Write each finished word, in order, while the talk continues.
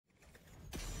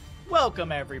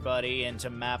Welcome everybody into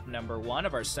map number 1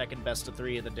 of our second best of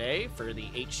 3 of the day for the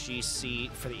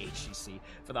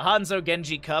Hanzo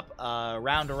Genji Cup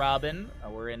round robin.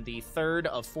 We're in the third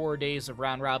of 4 days of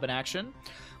round robin action.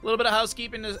 A little bit of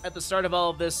housekeeping at the start of all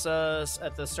of this,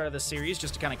 at the start of the series,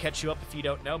 just to kind of catch you up if you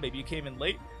don't know. Maybe you came in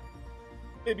late.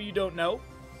 Maybe you don't know.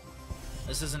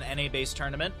 This is an NA-based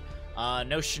tournament.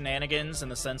 No shenanigans in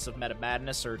the sense of meta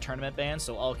madness or tournament bans,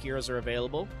 so all heroes are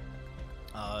available.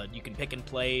 You can pick and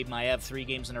play Maev 3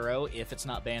 games in a row if it's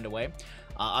not banned away.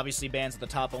 Obviously, bans at the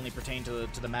top only pertain to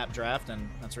the map draft, and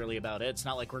that's really about it. It's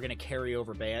not like we're gonna carry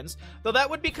over bans, though that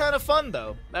would be kind of fun.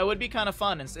 Though that would be kind of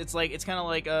fun. It's kind of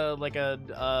like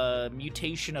a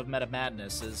mutation of meta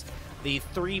madness. Is the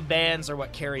 3 bans are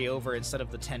what carry over instead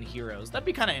of the 10 heroes? That'd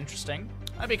be kind of interesting.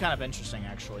 That'd be kind of interesting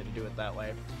actually to do it that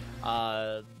way.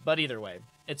 But either way.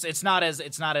 It's not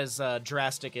as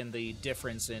drastic in the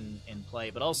difference in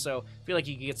play, but also I feel like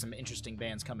you can get some interesting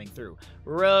bans coming through.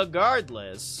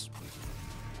 Regardless,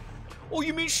 oh,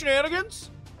 you mean shenanigans?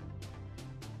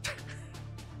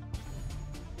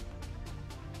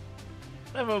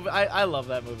 That movie, I love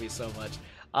that movie so much.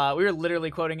 We were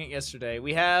literally quoting it yesterday.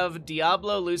 We have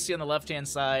Diablo, Lucy on the left-hand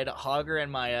side, Hogger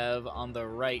and Maev on the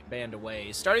right, banned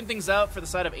away. Starting things out for the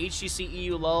side of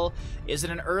HGCEULUL, is it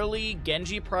an early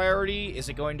Genji priority? Is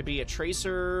it going to be a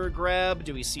Tracer grab?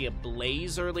 Do we see a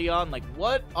Blaze early on? Like,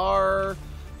 what are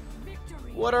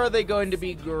they going to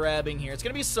be grabbing here? It's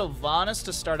going to be Sylvanas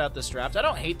to start out this draft. I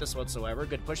don't hate this whatsoever.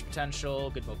 Good push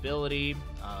potential, good mobility.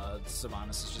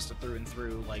 Sylvanas is just a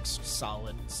through-and-through, like,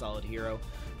 solid hero.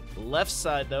 Left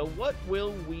side, though, what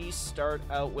will we start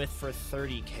out with for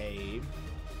 30k?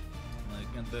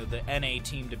 The NA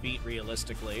team to beat,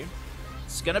 realistically.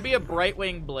 It's gonna be a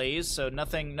Brightwing Blaze, so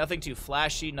nothing too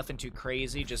flashy, nothing too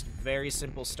crazy, just very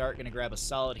simple start. Gonna grab a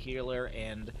solid healer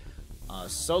and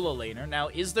solo laner. Now,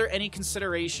 is there any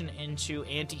consideration into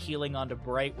anti-healing onto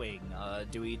Brightwing?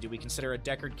 Do we consider a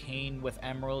Deckard Cain with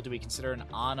Emerald? Do we consider an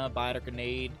Ana Biotic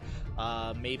Grenade?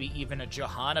 Maybe even a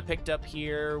Johanna picked up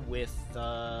here with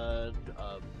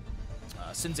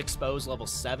Sin's Exposed level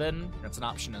 7. That's an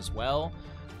option as well.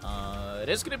 It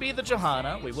is going to be the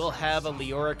Johanna. We will have a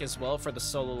Leoric as well for the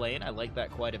solo lane. I like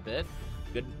that quite a bit.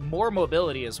 Good, more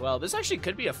mobility as well. This actually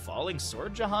could be a Falling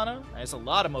Sword Johanna. There's a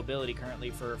lot of mobility currently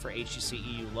for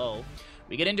HGCEULUL.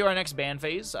 We get into our next ban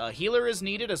phase. Healer is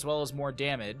needed as well as more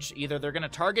damage. Either they're going to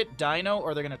target Dino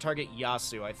or they're going to target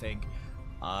Yasuo, I think.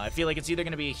 I feel like it's either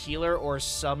going to be a healer or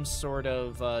some sort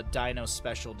of Dino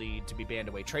specialty to be banned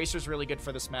away. Tracer's really good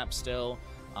for this map still.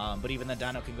 But even the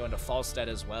Dino can go into Falstad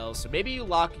as well. So maybe you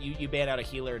ban out a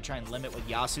healer and try and limit what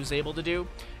Yasuo's able to do.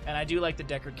 And I do like the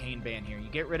Deckard Cain ban here. You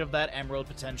get rid of that Emerald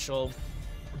potential.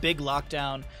 Big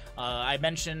lockdown. I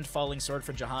mentioned Falling Sword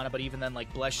for Johanna, but even then,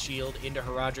 like, Blessed Shield into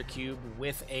Herodric Cube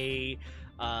with a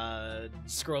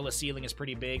Scrollless Ceiling is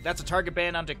pretty big. That's a target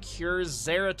ban onto Cure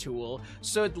Zeratul.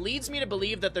 So it leads me to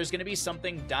believe that there's going to be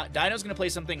something... Dino's going to play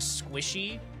something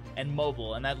squishy and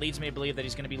mobile, and that leads me to believe that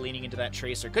he's going to be leaning into that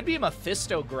Tracer. Could be a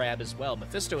Mephisto grab as well.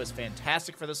 Mephisto is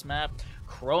fantastic for this map.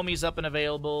 Chromie's up and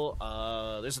available.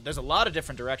 There's a lot of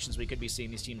different directions we could be seeing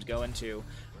these teams go into.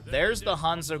 There's the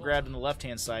Hanzo grab on the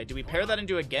left-hand side. Do we pair that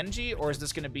into a Genji, or is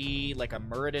this going to be like a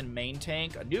Muradin main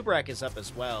tank? A Nubrak is up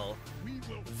as well.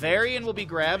 Varian will be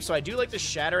grabbed, so I do like the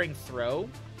Shattering Throw.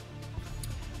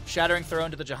 Shattering Throw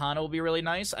into the Johanna will be really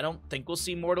nice. I don't think we'll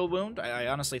see Mortal Wound. I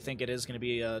honestly think it is going to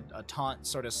be a taunt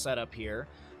sort of setup here.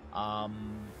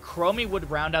 Chromie would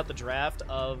round out the draft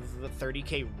of the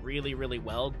 30k really, really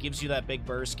well. Gives you that big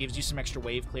burst, gives you some extra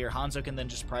wave clear. Hanzo can then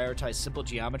just prioritize simple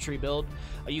geometry build.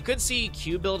 You could see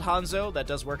Q build Hanzo. That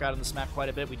does work out on this map quite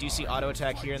a bit. We do see auto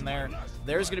attack here and there.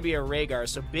 There's going to be a Rhaegar,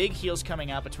 so big heals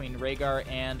coming out between Rhaegar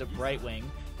and Brightwing.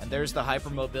 And there's the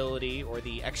hyper mobility, or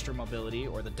the extra mobility,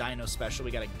 or the Dino special. We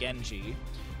got a Genji.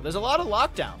 But there's a lot of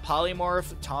lockdown.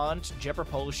 Polymorph, Taunt, Jet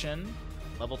Propulsion.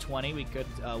 Level 20,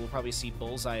 we'll probably see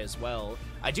Bullseye as well.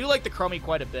 I do like the Chromie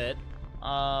quite a bit.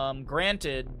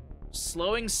 Granted,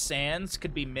 slowing Sands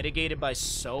could be mitigated by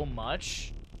so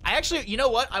much. I actually, you know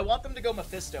what? I want them to go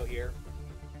Mephisto here.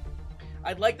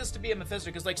 I'd like this to be a Mephisto,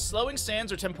 because, like, slowing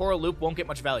Sands or Temporal Loop won't get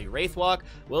much value. Wraithwalk,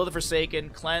 Will of the Forsaken,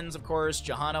 Cleanse, of course,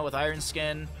 Johanna with Iron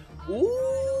Skin. Ooh.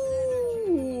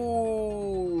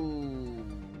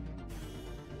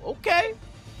 Okay.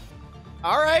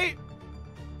 Alright.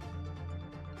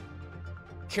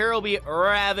 Cure will be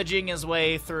ravaging his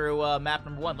way through map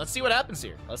number 1. Let's see what happens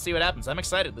here. Let's see what happens. I'm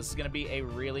excited. This is going to be a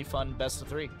really fun best of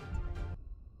 3.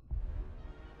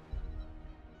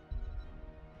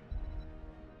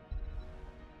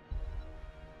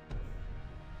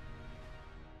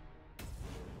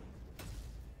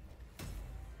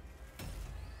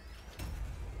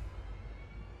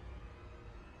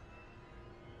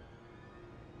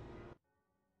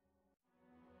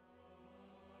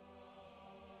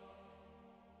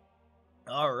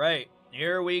 All right,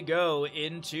 here we go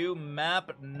into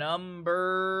map number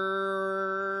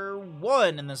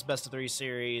 1 in this best of 3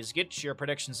 series. Get your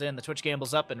predictions in. The Twitch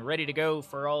Gamble's up and ready to go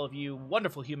for all of you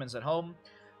wonderful humans at home.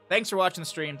 Thanks for watching the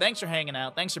stream. Thanks for hanging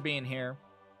out. Thanks for being here.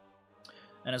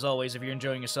 And as always, if you're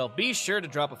enjoying yourself, be sure to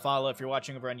drop a follow. If you're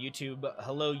watching over on YouTube,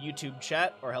 hello YouTube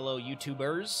chat, or hello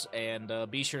YouTubers. And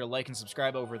be sure to like and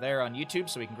subscribe over there on YouTube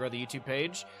so we can grow the YouTube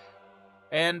page.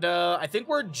 And I think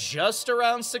we're just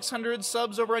around 600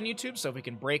 subs over on YouTube, so if we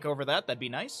can break over that, that'd be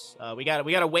nice. We got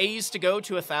a ways to go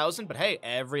to 1,000, but hey,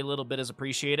 every little bit is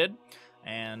appreciated.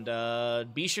 And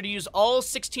be sure to use all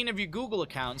 16 of your Google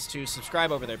accounts to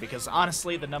subscribe over there, because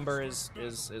honestly, the number is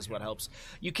what helps.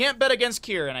 You can't bet against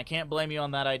Kier, and I can't blame you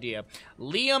on that idea.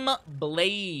 Liam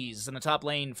Blaze in the top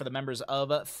lane for the members of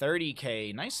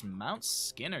 30K. Nice Mount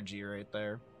Skinnergy right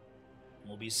there.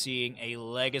 We'll be seeing a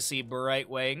Legacy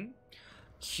Brightwing.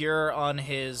 Cure on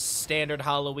his standard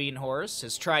Halloween horse,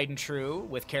 his tried and true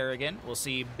with Kerrigan. We'll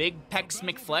see Big Pex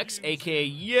McFlex, a.k.a.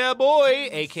 Yeah Boy,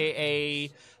 a.k.a.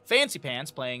 Fancy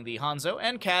Pants, playing the Hanzo,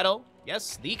 and Cattle.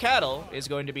 Yes, the Cattle is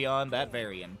going to be on that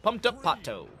variant. Pumped Up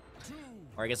Pato.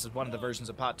 Or I guess it's one of the versions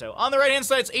of Pato. On the right-hand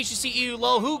side, it's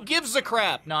HGCEULUL. Who gives a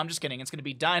crap? No, I'm just kidding. It's going to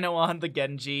be Dino on the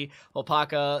Genji,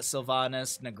 Hopaka,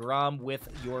 Sylvanas, Nagram with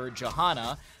your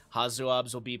Johanna.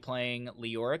 Hazuabs will be playing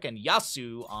Leoric, and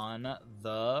Yasu on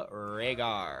the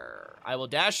Rhaegar. I will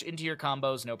dash into your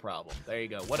combos, no problem. There you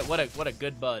go. What a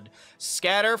good bud.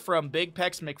 Scatter from Big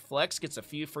Pex McFlex gets a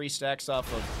few free stacks off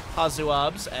of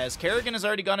Hazuabs, as Kerrigan has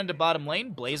already gone into bottom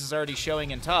lane. Blaze is already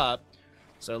showing in top.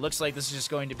 So it looks like this is just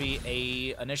going to be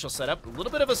a initial setup. A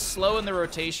little bit of a slow in the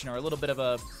rotation, or a little bit of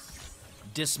a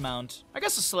dismount. I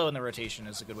guess a slow in the rotation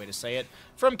is a good way to say it.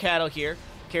 From Cattle here.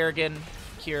 Kerrigan,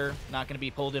 Cure, not going to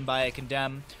be pulled in by a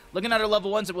Condemn. Looking at our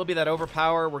level 1s, it will be that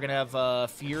Overpower. We're going to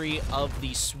have Fury of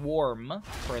the Swarm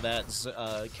for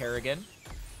that Kerrigan.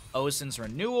 Osin's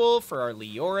Renewal for our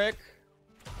Leoric,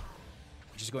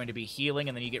 which is going to be healing,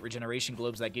 and then you get Regeneration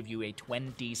Globes that give you a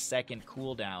 20-second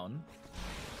cooldown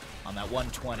on that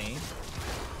 120.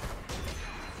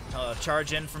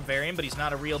 Charge in from Varian, but he's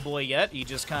not a real boy yet. He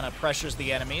just kind of pressures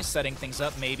the enemy, setting things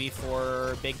up maybe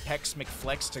for Big Pex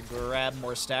McFlex to grab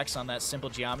more stacks on that simple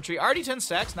geometry. Already 10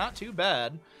 stacks, not too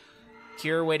bad.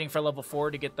 Cure waiting for level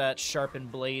 4 to get that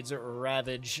Sharpened Blades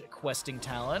Ravage questing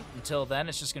talent. Until then,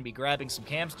 it's just going to be grabbing some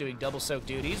camps, doing double soak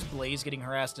duties. Blaze getting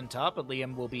harassed in top, but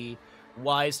Liam will be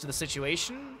wise to the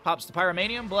situation. Pops the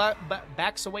Pyromanium,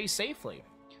 backs away safely.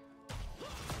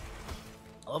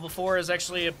 Level 4 is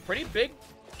actually a pretty big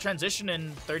transition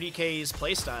in 30K's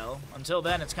playstyle. Until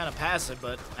then, it's kind of passive,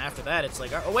 but after that, it's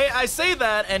like, oh, wait, I say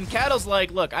that, and Cattle's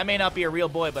like, look, I may not be a real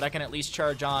boy, but I can at least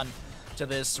charge on to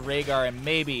this Rhaegar and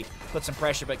maybe put some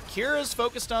pressure. But Kira's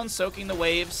focused on soaking the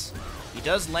waves. He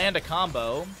does land a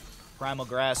combo. Primal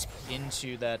Grasp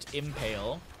into that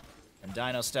Impale. And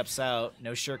Dino steps out.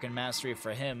 No Shuriken Mastery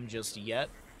for him just yet.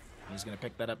 He's going to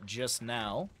pick that up just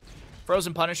now.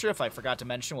 Frozen Punisher, if I forgot to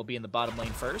mention, will be in the bottom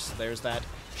lane first. There's that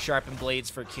Sharpened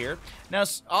Blades for Cure. Now,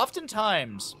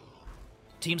 oftentimes,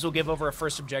 teams will give over a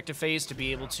first objective phase to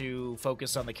be able to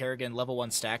focus on the Kerrigan level 1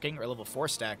 stacking or level 4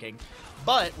 stacking.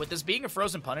 But with this being a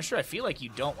Frozen Punisher, I feel like you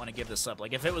don't want to give this up.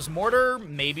 Like, if it was Mortar,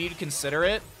 maybe you'd consider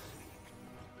it.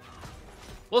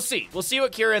 We'll see. We'll see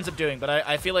what Cure ends up doing, but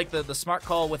I feel like the smart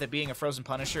call with it being a Frozen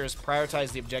Punisher is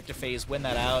prioritize the objective phase, win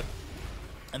that out,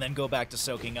 and then go back to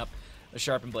soaking up the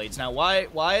Sharpened Blades. Now,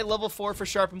 why level 4 for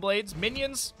Sharpened Blades?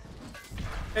 Minions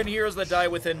and heroes that die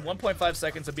within 1.5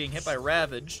 seconds of being hit by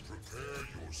Ravage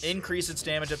increase its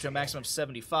damage up to a maximum of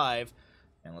 75.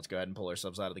 And let's go ahead and pull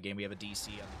ourselves out of the game. We have a DC.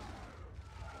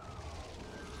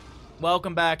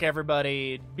 Welcome back,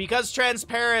 everybody. Because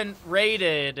Transparent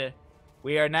raided,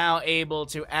 we are now able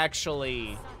to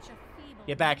actually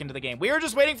get back into the game. We were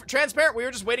just waiting for Transparent. We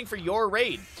were just waiting for your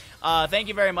raid. Thank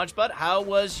you very much, bud. How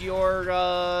was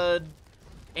your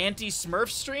anti-Smurf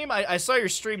stream? I saw your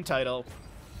stream title.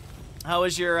 How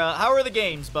was your how are the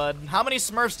games, bud? How many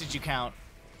Smurfs did you count?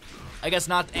 I guess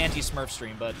not anti-Smurf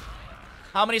stream, but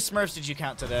how many Smurfs did you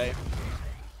count today?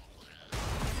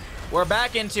 We're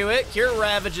back into it. Cure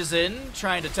Ravage is in,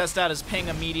 trying to test out his ping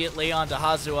immediately onto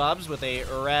Hazuabs with a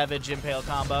Ravage Impale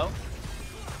combo.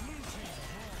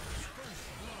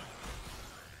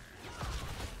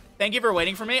 Thank you for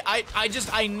waiting for me.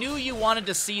 I knew you wanted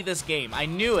to see this game. I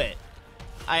knew it.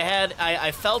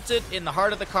 I felt it in the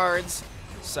heart of the cards.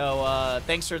 So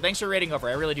thanks for raiding over.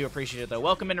 I really do appreciate it, though.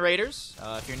 Welcome in, Raiders.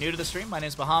 If you're new to the stream, my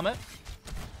name's Bahamut.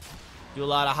 Do a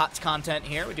lot of hot content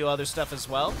here. We do other stuff as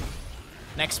well.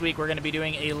 Next week, we're going to be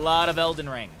doing a lot of Elden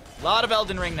Ring. A lot of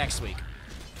Elden Ring next week.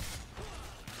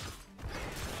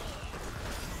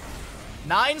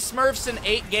 9 Smurfs in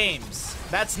 8 games.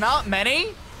 That's not many.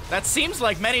 That seems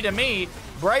like many to me.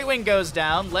 Brightwing goes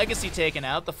down, Legacy taken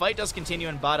out. The fight does continue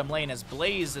in bottom lane as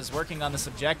Blaze is working on this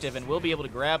objective and will be able to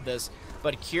grab this.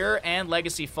 But Cure and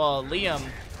Legacy fall. Liam,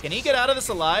 can he get out of this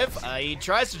alive? He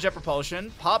tries to jet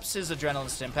propulsion, pops his Adrenaline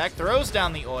Stimpack, throws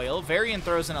down the oil. Varian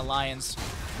throws an Alliance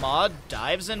mod,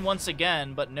 dives in once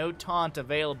again, but no taunt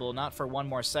available, not for one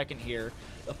more second here.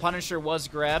 The Punisher was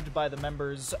grabbed by the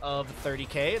members of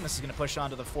 30K, and this is going to push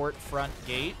onto the fort front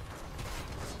gate.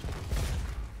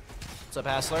 What's up,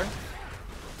 Hassler?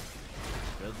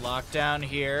 Good lockdown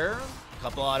here.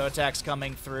 Couple auto attacks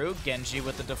coming through. Genji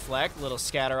with the deflect. Little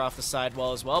scatter off the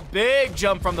sidewall as well. Big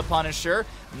jump from the Punisher.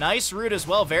 Nice route as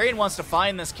well. Varian wants to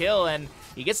find this kill, and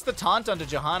he gets the taunt onto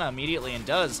Johanna immediately and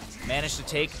does manage to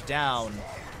take down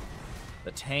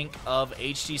the tank of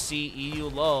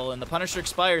HGCEULUL. And the Punisher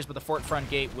expires, but the fort front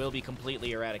gate will be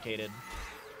completely eradicated.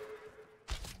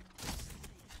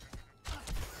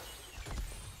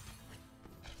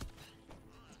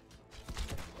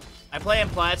 I play in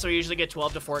plat, so I usually get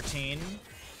 12 to 14.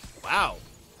 Wow.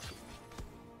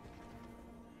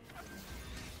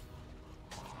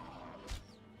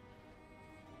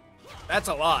 That's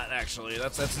a lot, actually.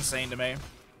 That's insane to me.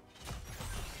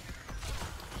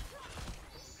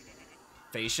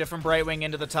 Phase shift from Brightwing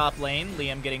into the top lane.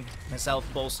 Liam getting his health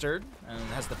bolstered. And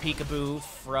has the peekaboo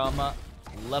from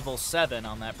level 7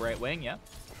 on that Brightwing, yeah.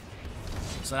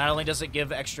 So not only does it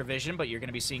give extra vision, but you're going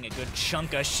to be seeing a good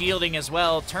chunk of shielding as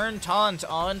well. Turn taunt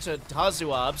on to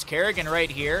Hazuabs. Kerrigan right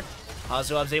here.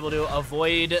 Hazuabs able to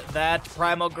avoid that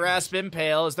Primal Grasp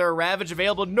Impale. Is there a Ravage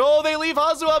available? No, they leave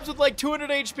Hazuabs with like 200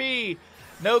 HP.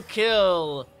 No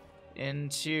kill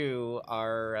into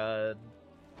our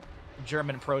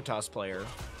German Protoss player.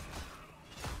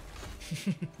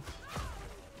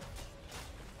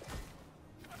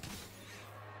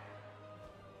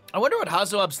 I wonder what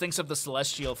Hazuabs thinks of the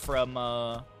Celestial from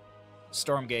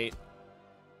Stormgate.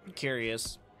 I'm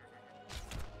curious.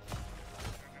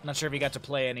 Not sure if he got to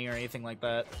play any or anything like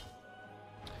that.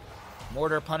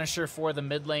 Mortar Punisher for the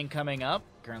mid lane coming up.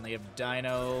 Currently have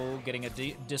Dino getting a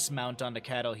dismount onto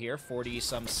Cattle here.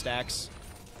 40-some stacks.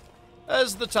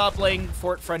 As the top lane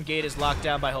fort front gate is locked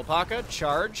down by Hopaka.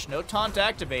 Charge. No taunt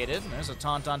activated. There's a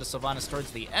taunt onto Sylvanas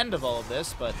towards the end of all of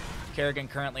this, but Kerrigan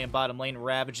currently in bottom lane,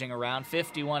 ravaging around.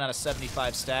 51 out of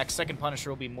 75 stacks. Second Punisher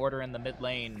will be Mortar in the mid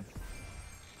lane.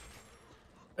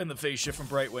 And the phase shift from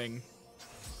Brightwing.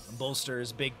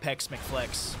 Bolsters Big Pex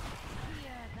McFlex.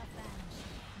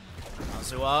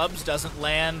 Hazuabs doesn't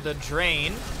land the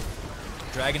drain.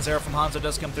 Dragon's Arrow from Hanzo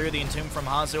does come through. The Entomb from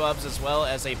Hazuabs, as well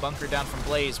as a bunker down from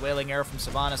Blaze. Wailing Arrow from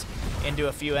Sylvanas into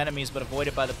a few enemies, but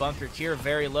avoided by the bunker. Cure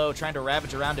very low, trying to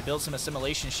ravage around to build some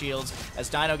assimilation shields. As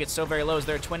Dino gets so very low, is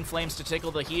there Twin Flames to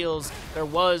tickle the heals? There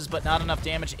was, but not enough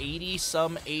damage.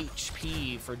 80-some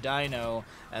HP for Dino,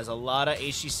 as a lot of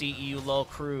HGCEULUL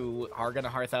crew are going to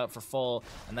hearth out for full,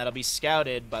 and that'll be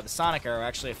scouted by the Sonic Arrow.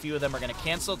 Actually, a few of them are going to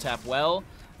cancel, tap well,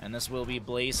 and this will be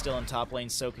Blaze still in top lane,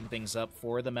 soaking things up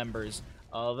for the members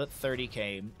of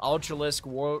 30K. Ultralisk,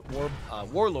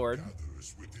 Warlord,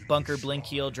 Bunker, Blink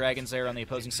Heal, Dragon's Arrow on the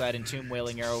opposing side, Entomb,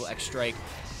 Wailing Arrow, X-Strike,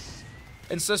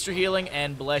 Ancestor Healing,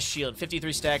 and Blessed Shield.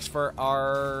 53 stacks for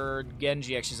our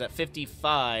Genji. Actually, he's at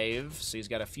 55, so he's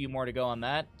got a few more to go on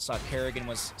that. Saw Kerrigan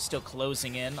was still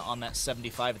closing in on that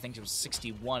 75. I think it was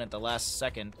 61 at the last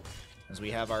second. As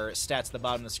we have our stats at the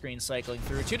bottom of the screen cycling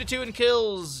through. 2-2 in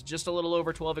kills, just a little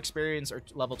over 12 experience, or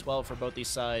level 12 for both these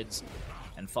sides.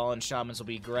 And Fallen Shamans will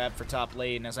be grabbed for top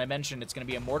lane. As I mentioned, it's going to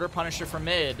be a Mortar Punisher for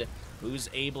mid, who's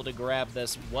able to grab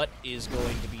this. What is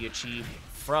going to be achieved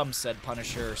from said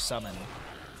Punisher summon?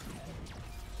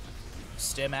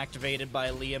 Stim activated by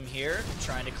Liam here,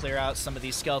 trying to clear out some of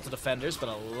these skeletal defenders, but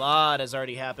a lot has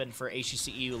already happened for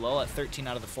HGCEULUL at 13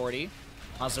 out of the 40.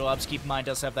 Hazuabs, keep in mind,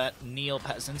 does have that Kneel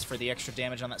Peasants for the extra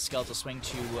damage on that skeletal swing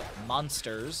to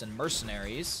monsters and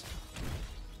mercenaries.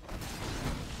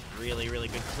 Really, really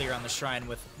good clear on the shrine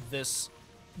with this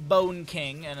Bone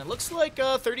King, and it looks like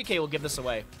 30K will give this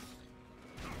away.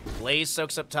 Blaze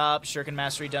soaks up top, Shuriken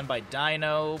Mastery done by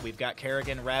Dino. We've got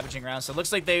Kerrigan ravaging around, so it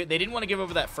looks like they didn't want to give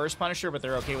over that first Punisher, but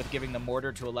they're okay with giving the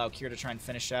Mortar to allow Kier to try and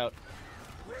finish out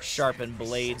Sharpen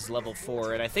Blades level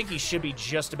 4, and I think he should be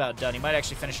just about done. He might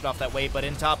actually finish it off that way, but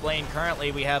in top lane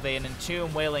currently we have an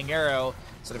Entomb Wailing Arrow,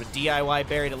 sort of a DIY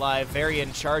Buried Alive.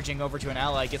 Varian charging over to an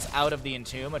ally, gets out of the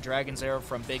Entomb. A Dragon's Arrow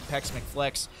from Big Pex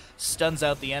McFlex stuns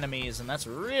out the enemies, and that's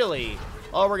really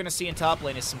all we're going to see in top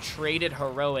lane is some traded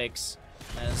heroics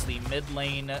as the mid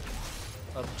lane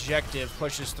objective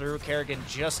pushes through. Kerrigan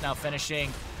just now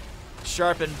finishing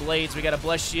Sharpened blades. We got a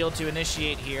blessed shield to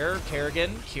initiate here.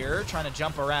 Kerrigan, Cure, trying to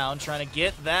jump around, trying to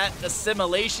get that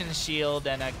assimilation shield,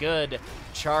 and a good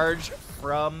charge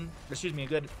from, excuse me, a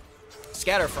good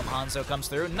scatter from Hanzo comes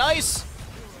through. Nice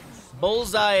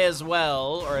bullseye as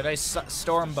well, or a nice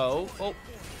storm bow. Oh,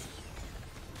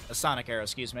 a sonic arrow,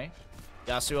 excuse me.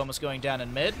 Yasuo almost going down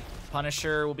in mid.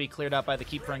 Punisher will be cleared out by the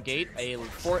keep front gate. A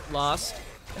fort lost.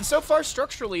 And so far,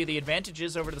 structurally, the advantage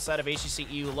is over to the side of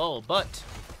HGCEULUL, but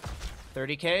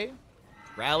 30k,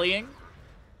 rallying.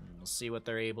 We'll see what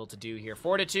they're able to do here.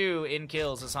 4-2 in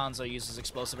kills as Hanzo uses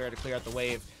explosive air to clear out the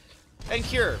wave. And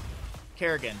Cure.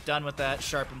 Kerrigan, done with that.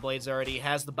 Sharpened blades already.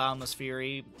 Has the Boundless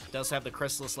Fury. Does have the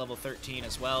Chrysalis level 13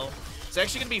 as well. It's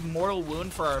actually going to be Mortal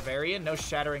Wound for Arvarian. No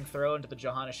Shattering Throw into the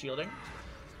Johanna shielding.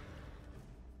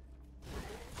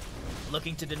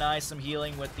 Looking to deny some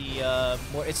healing with the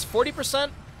more. It's 40%.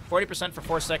 40% for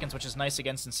 4 seconds, which is nice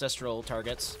against ancestral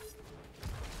targets.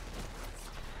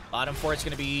 Bottom fort's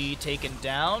going to be taken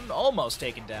down. Almost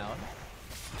taken down.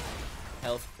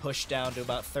 Health pushed down to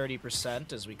about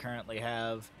 30% as we currently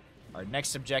have our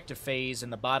next objective phase in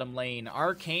the bottom lane.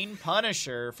 Arcane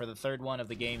Punisher for the third one of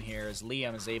the game here as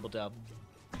Liam is able to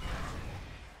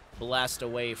blast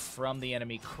away from the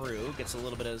enemy crew. Gets a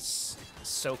little bit of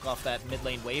soak off that mid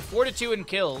lane wave. 4-2 in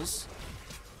kills.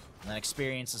 And that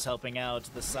experience is helping out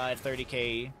the side.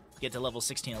 30k get to level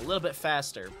 16 a little bit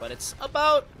faster, but it's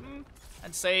about,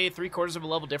 I'd say, 3/4 of a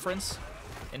level difference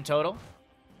in total.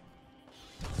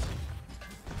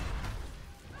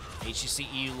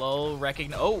 HGCEULUL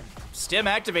recognize. Oh, stim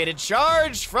activated.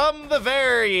 Charge from the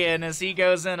Varian as he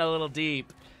goes in a little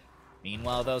deep.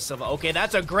 Meanwhile, though, Silva. Okay,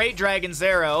 that's a great Dragon's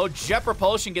Arrow. Jet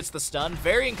Propulsion gets the stun.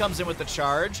 Varian comes in with the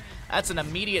charge. That's an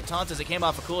immediate taunt as it came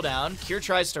off a cooldown. Cure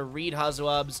tries to read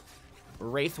Hazuab's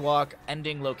Wraithwalk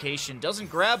ending location.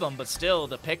 Doesn't grab him, but still,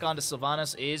 the pick onto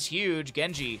Sylvanas is huge.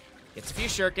 Genji gets a few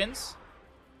shurikens.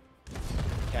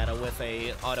 Kata with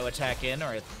a auto attack in,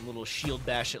 or a little shield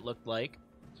bash it looked like.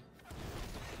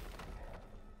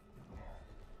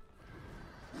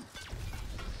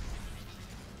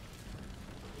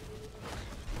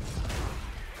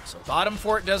 So bottom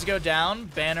fort does go down.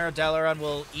 Banner of Dalaran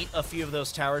will eat a few of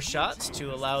those tower shots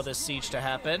to allow this siege to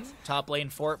happen. Top lane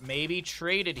fort may be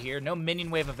traded here. No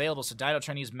minion wave available, so Dido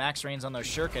trying to use max range on those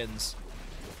shurikens.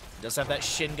 Does have that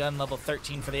Shin Gun level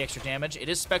 13 for the extra damage. It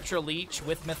is Spectral Leech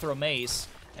with Mithril Mace.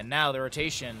 And now the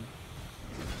rotation.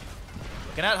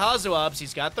 Looking at Hazuabs,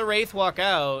 he's got the Wraithwalk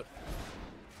out.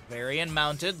 Varian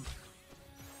mounted.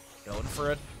 Going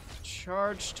for a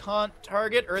charge taunt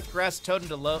target. Earthgrass Totem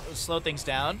to slow things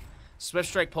down. Swift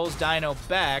Strike pulls Dino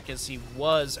back as he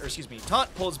was, or excuse me,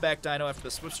 Taunt pulls back Dino after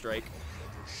the Swift Strike.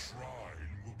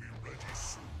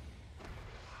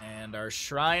 And our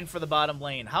Shrine for the bottom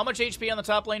lane. How much HP on the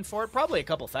top lane for it? Probably a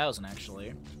couple thousand,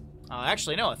 actually.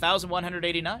 Actually, no,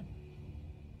 1,189.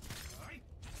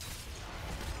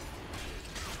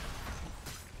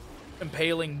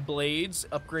 Impaling Blades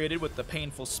upgraded with the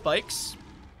Painful Spikes.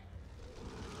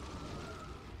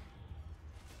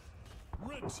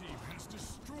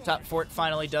 Top fort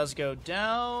finally does go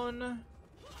down.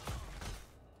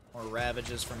 More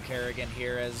Ravages from Kerrigan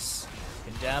here as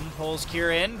Condemn pulls Cure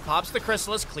in, pops the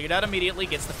Chrysalis, cleared out immediately,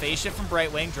 gets the phase shift from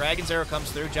Brightwing. Dragon's Arrow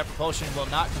comes through, Jet Propulsion will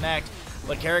not connect,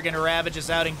 but Kerrigan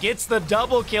ravages out and gets the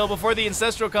double kill before the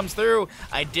Ancestral comes through.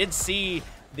 I did see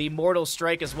the Mortal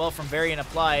Strike as well from Varian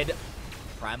applied.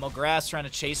 Primal Grass trying to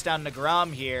chase down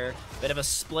Nagram here. Bit of a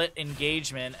split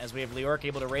engagement as we have Leoric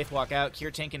able to Wraithwalk out.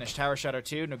 Cure tanking his Tower Shot or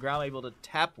two. Nagram able to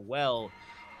tap well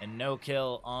and no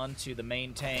kill onto the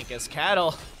main tank as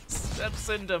Cattle steps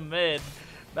into mid.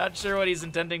 Not sure what he's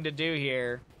intending to do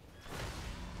here.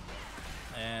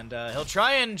 And he'll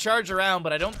try and charge around,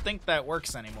 but I don't think that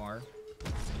works anymore.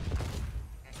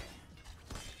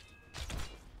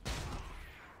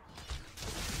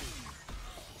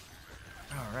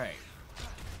 All right.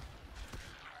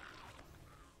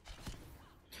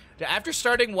 After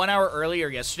starting 1 hour earlier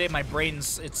yesterday, my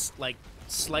it's like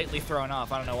slightly thrown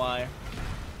off. I don't know why.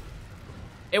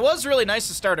 It was really nice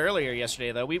to start earlier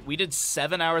yesterday, though. We did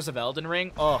 7 hours of Elden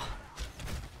Ring. Oh.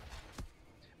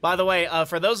 By the way,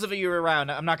 for those of you who are around,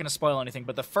 I'm not going to spoil anything,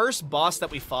 but the first boss that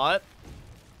we fought,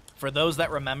 for those that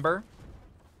remember,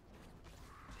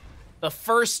 the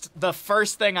first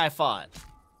thing I fought.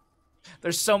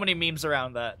 There's so many memes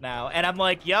around that now, and I'm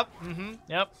like, yep,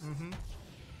 yep.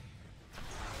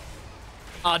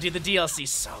 Oh, dude, the DLC's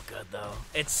so good, though.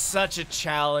 It's such a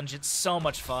challenge. It's so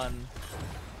much fun.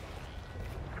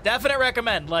 Definite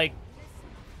recommend. Like,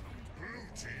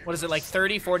 what is it, like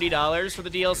 $30, $40 for the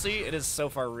DLC? It is so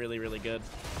far really, really good.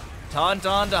 Taunt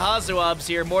on to Hazuabs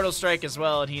here. Mortal Strike as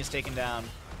well, and he is taken down.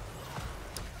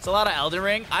 It's a lot of Elden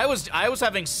Ring. I was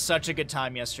having such a good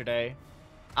time yesterday.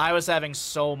 I was having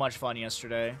so much fun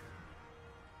yesterday.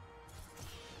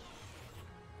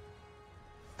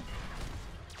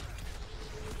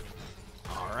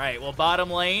 All right, well, bottom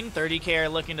lane, 30k are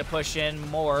looking to push in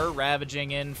more,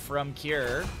 ravaging in from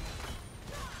Cure.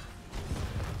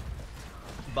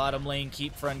 Bottom lane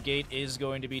keep front gate is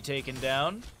going to be taken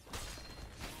down.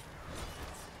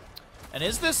 And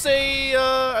is this a,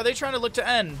 are they trying to look to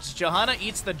end? Johanna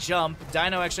eats the jump.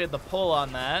 Dino actually had the pull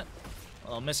on that.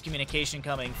 A little miscommunication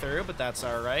coming through, but that's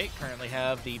all right. Currently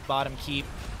have the bottom keep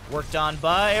worked on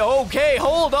by, okay,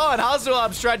 hold on.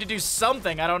 Hazuab's tried to do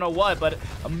something, I don't know what, but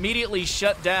immediately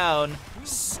shut down.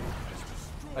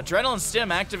 Adrenaline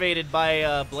Stim activated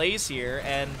by Blaze here,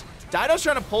 and Dino's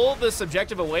trying to pull this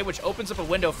objective away, which opens up a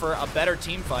window for a better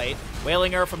team fight.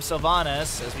 Wailing Arrow from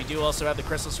Sylvanas, as we do also have the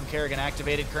Crystals from Kerrigan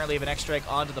activated. Currently have an X-Strike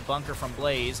onto the bunker from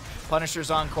Blaze.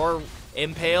 Punisher's on core.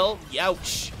 Impale.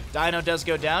 Youch. Dino does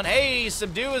go down. Hey,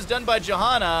 Subdue is done by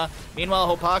Johanna.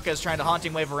 Meanwhile, Hopaka is trying to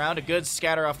Haunting Wave around. A good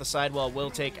scatter off the sidewall will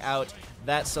take out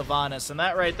that Sylvanas. And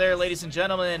that right there, ladies and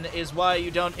gentlemen, is why you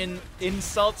don't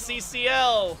insult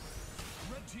CCL.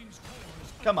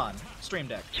 Come on. Stream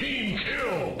Deck. Team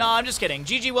kill. No, I'm just kidding.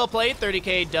 GG, well played.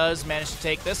 30k does manage to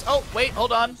take this. Oh, wait,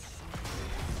 hold on.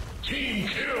 Team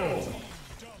kill.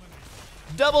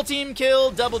 Double team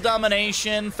kill, double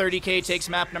domination. 30k takes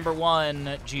map number 1.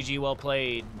 GG, well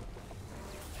played.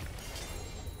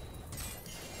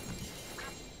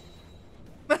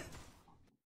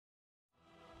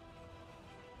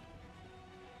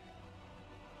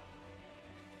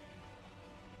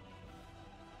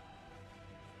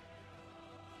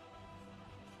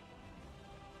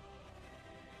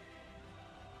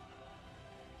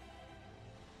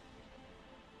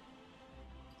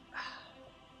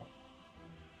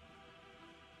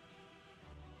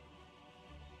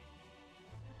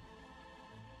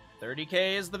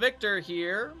 $30k is the victor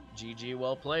here. GG,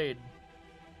 well played.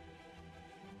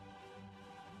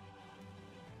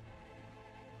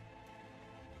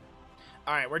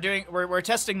 All right, we're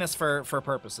testing this for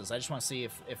purposes. I just want to see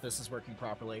if this is working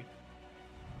properly.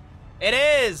 It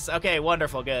is. Okay,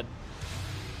 wonderful, good.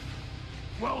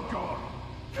 Welcome.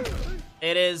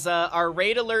 It is our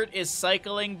raid alert is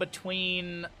cycling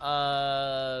between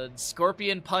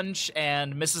Scorpion Punch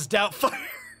and Mrs. Doubtfire.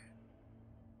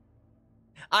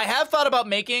 I have thought about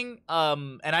making,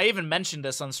 and I even mentioned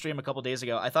this on stream a couple days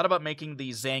ago. I thought about making the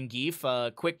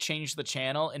Zangief quick change the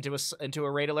channel into a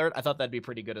raid alert. I thought that'd be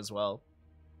pretty good as well.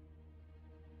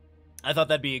 I thought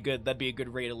that'd be a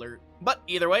good raid alert. But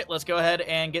either way, let's go ahead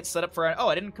and get set up for. Oh,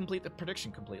 I didn't complete the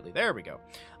prediction completely. There we go.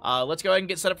 Let's go ahead and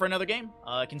get set up for another game.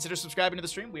 Consider subscribing to the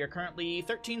stream. We are currently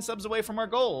 13 subs away from our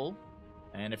goal.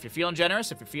 And if you're feeling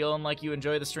generous, if you're feeling like you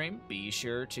enjoy the stream, be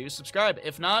sure to subscribe.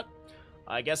 If not,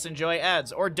 I guess enjoy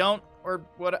ads, or don't, or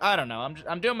what, I don't know.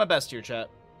 I'm doing my best here, chat.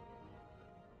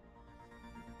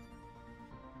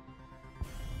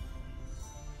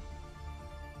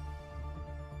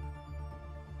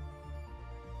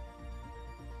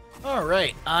 All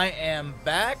right, I am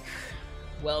back.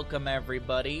 Welcome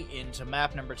everybody into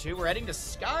map number 2. We're heading to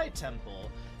Sky Temple,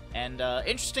 and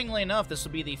interestingly enough, this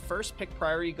will be the first pick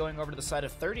priority going over to the side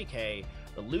of 30k.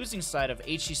 The losing side of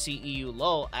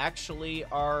HGCEULUL actually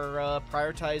are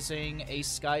prioritizing a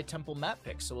Sky Temple map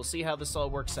pick, so we'll see how this all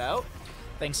works out.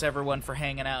 Thanks everyone for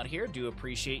hanging out here. Do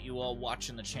appreciate you all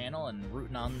watching the channel and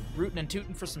rooting and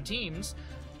tooting for some teams.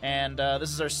 And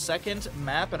this is our second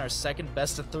map and our second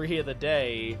best of 3 of the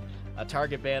day. A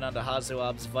target ban onto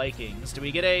Hazuab's Vikings. Do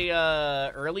we get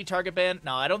a early target ban?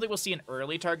 No, I don't think we'll see an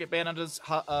early target ban onto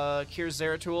Kyr's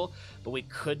Zeratul, but we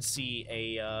could see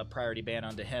a priority ban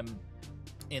onto him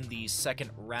in the second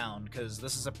round, because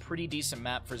this is a pretty decent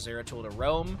map for Zeratul to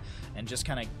roam and just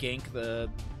kind of gank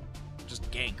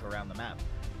around the map.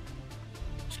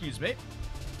 Excuse me.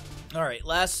 All right,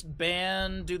 last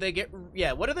ban. Do they get?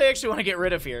 Yeah, what do they actually want to get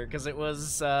rid of here? Because it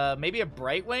was maybe a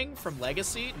Brightwing from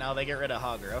Legacy. No, they get rid of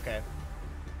Hogger. Okay.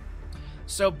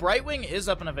 So Brightwing is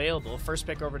up and available. First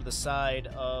pick over to the side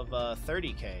of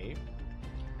 30k.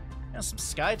 Yeah, some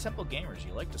Sky Temple gamers.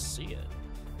 You like to see it.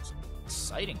 Some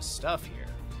exciting stuff here.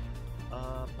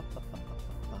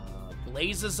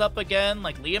 Blaze is up again.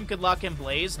 Like, Liam could lock in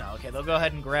Blaze. No, okay, they'll go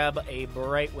ahead and grab a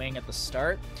Brightwing at the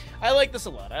start. I like this a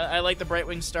lot. I like the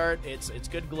Brightwing start. It's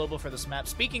good global for this map.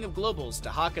 Speaking of globals,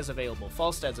 Dahaka's available.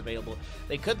 Falstad's available.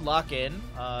 They could lock in.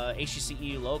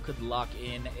 HGCEULUL could lock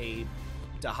in a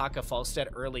Dahaka Falstad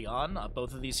early on.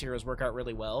 Both of these heroes work out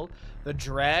really well. The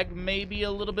drag may be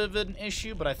a little bit of an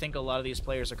issue, but I think a lot of these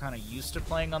players are kind of used to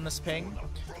playing on this ping.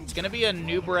 It's going to be a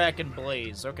Nubrak and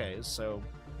Blaze. Okay, so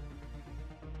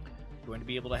Going to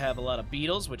be able to have a lot of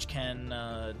beetles, which can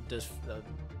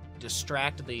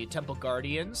distract the Temple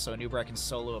Guardians, so Anubra can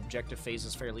solo objective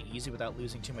phases fairly easy without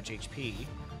losing too much HP.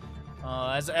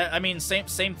 I mean, same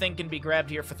thing can be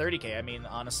grabbed here for 30k. I mean,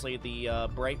 honestly, the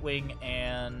Brightwing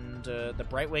and the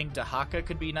Brightwing Dahaka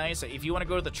could be nice. If you want to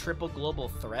go to the triple global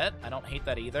threat, I don't hate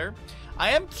that either.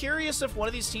 I am curious if one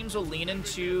of these teams will lean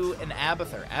into an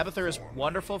Abathur. Abathur is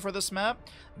wonderful for this map.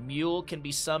 Mule can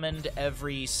be summoned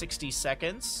every 60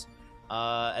 seconds,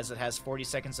 as it has 40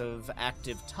 seconds of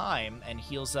active time and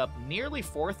heals up nearly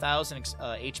 4,000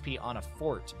 HP on a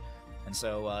fort. And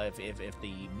so if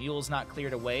the Mule's not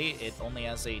cleared away, it only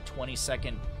has a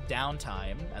 20-second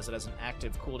downtime, as it has an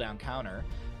active cooldown counter.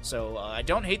 So I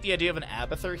don't hate the idea of an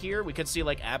Abathur here. We could see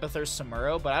like Abathur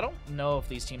Samuro, but I don't know if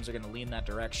these teams are going to lean that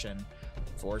direction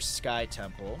for Sky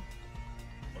Temple.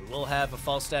 We will have a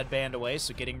Falstad band away,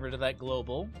 so getting rid of that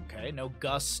global. Okay, no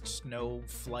Gust, no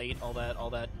Flight, all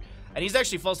that. And he's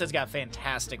actually, Falstad's got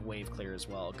fantastic wave clear as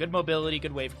well. Good mobility,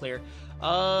 good wave clear.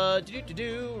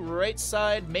 Right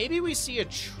side, maybe we see a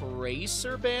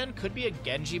Tracer ban. Could be a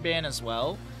Genji ban as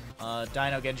well.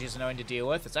 Dino Genji is annoying to deal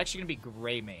with. It's actually going to be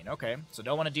Gray Main. Okay, so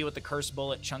don't want to deal with the Curse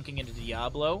Bullet chunking into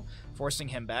Diablo, forcing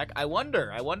him back. I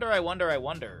wonder. No,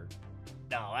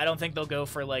 I don't think they'll go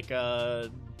for like I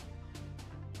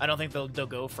don't think they'll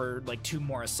go for like 2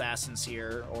 more assassins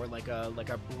here, or like a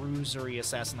bruisery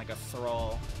assassin, like a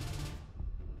Thrall.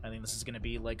 I think this is going to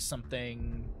be like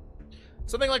something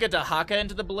like a Dahaka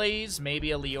into the Blaze,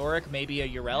 maybe a Leoric, maybe a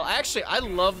Yrel. I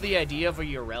love the idea of a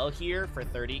Yrel here for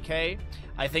 30k.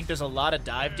 I think there's a lot of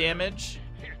dive damage.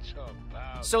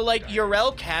 So like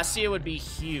Yrel Cassia would be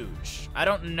huge. I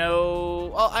don't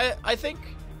know. Well, I think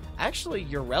actually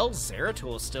Yrel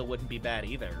Zeratul still wouldn't be bad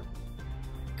either.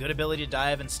 Good ability to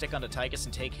dive and stick onto Tychus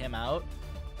and take him out.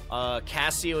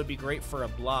 Cassia would be great for a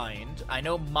blind. I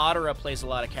know Madara plays a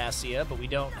lot of Cassia, but we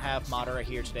don't have Madara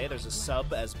here today. There's a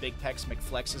sub as Big Pex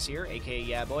McFlex is here, aka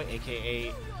Yaboy,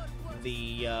 aka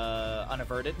the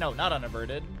unaverted. No, not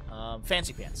unaverted.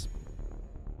 Fancy Pants.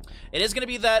 It is going to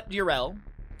be that Yrel,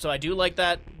 so I do like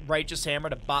that Righteous Hammer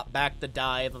to bop back the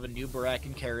dive of a new Barak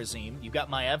and Karazim. You've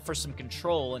got Maiev for some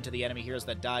control into the enemy heroes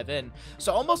that dive in.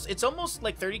 So it's almost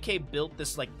like 30k built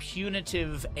this like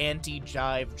punitive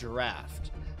anti-dive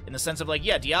draft. In the sense of like,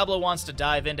 yeah, Diablo wants to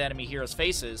dive into enemy heroes'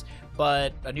 faces,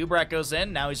 but a new Barak goes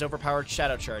in, now he's overpowered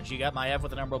Shadow Charge. You got Maiev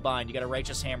with an Umbral Bind, you got a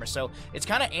Righteous Hammer. So it's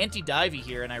kind of anti-divey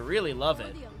here, and I really love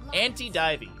it.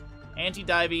 Anti-divey.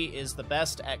 Anti-divey is the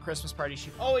best at Christmas parties.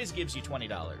 She always gives you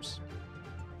 $20.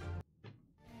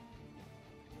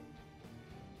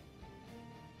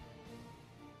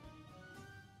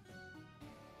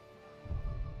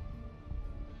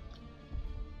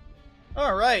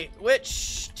 All right,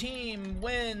 which team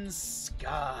wins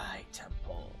Sky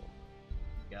Temple?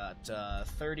 Got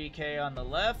 30k on the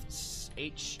left,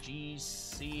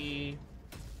 HGCEULUL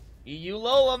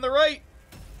on the right.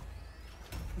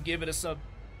 Give it a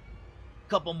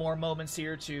couple more moments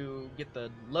here to get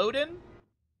the load in,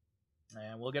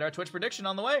 and we'll get our Twitch prediction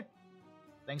on the way.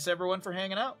 Thanks everyone for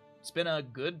hanging out. It's been a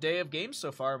good day of games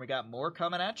so far, and we got more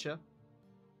coming at you.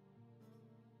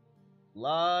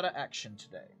 Lot of action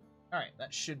today. Alright,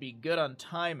 that should be good on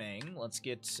timing. Let's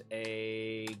get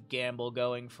a gamble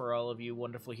going for all of you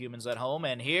wonderful humans at home,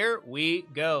 and here we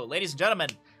go. Ladies and gentlemen,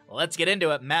 let's get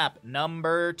into it. Map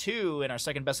number 2 in our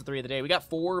second best of 3 of the day. We got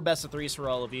 4 best of 3s for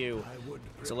all of you.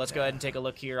 So let's go ahead and take a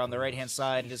look here on the right-hand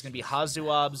side. It is going to be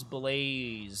Hazuab's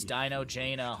Blaze, Dino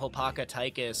Jaina, Hopaka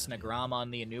Tychus, Nagrama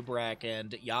on the Anubrak,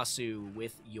 and Yasu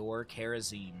with your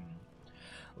Karazim.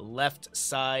 Left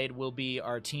side will be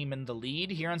our team in the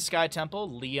lead here on Sky Temple.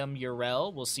 Liam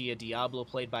Yrel. We'll see a Diablo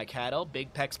played by Cattle.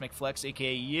 Big Pex McFlex,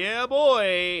 a.k.a. Yeah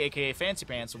Boy, a.k.a. Fancy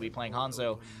Pants, will be playing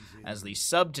Hanzo as the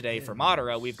sub today for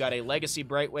Madara. We've got a Legacy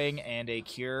Brightwing and a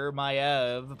Cure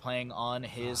Maiev playing on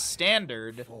his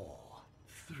standard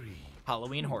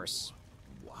Halloween Horse.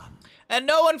 And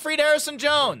no one freed Harrison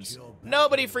Jones.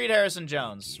 Nobody freed Harrison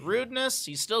Jones. Rudeness,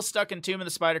 he's still stuck in Tomb of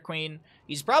the Spider Queen.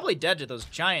 He's probably dead to those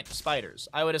giant spiders,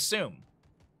 I would assume.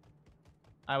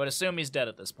 I would assume he's dead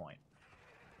at this point.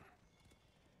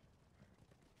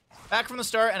 Back from the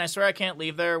start, and I swear I can't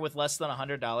leave there with less than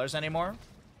 $100 anymore.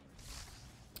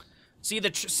 See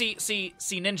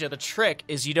Ninja, the trick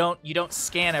is you don't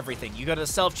scan everything. You go to the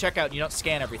self-checkout and you don't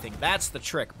scan everything. That's the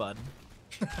trick, bud.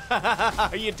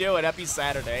 How you doing? Happy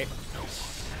Saturday.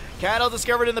 Cattle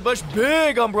discovered in the bush.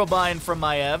 Big Umbral Bind from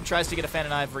Maiev. Tries to get a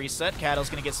Fananive reset. Cattle's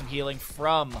going to get some healing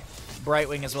from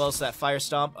Brightwing as well as that Fire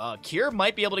Stomp. Cure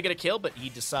might be able to get a kill, but he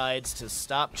decides to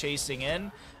stop chasing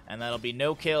in, and that'll be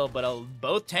no kill, but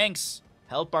both tanks.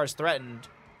 Health bars threatened.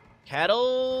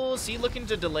 Cattle, is he looking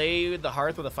to delay the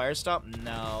Hearth with a Fire Stomp?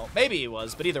 No. Maybe he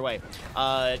was, but either way.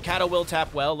 Cattle will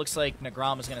tap well. Looks like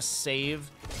Nagram is going to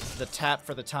save the tap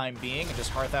for the time being and just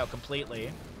Hearth out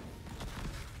completely.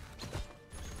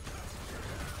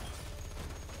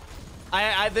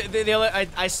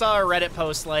 I saw a Reddit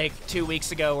post like 2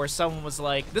 weeks ago where someone was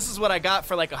like, this is what I got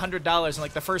for like $100, and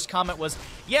like the first comment was,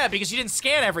 yeah, because you didn't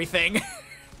scan everything.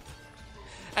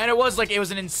 And it was like, it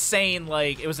was an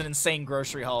insane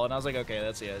grocery haul, and I was like, okay,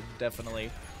 that's, yeah, definitely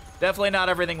not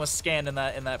everything was scanned in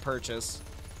that purchase.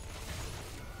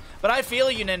 But I feel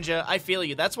you, Ninja, I feel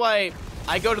you. That's why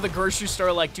I go to the grocery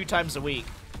store like 2 times a week.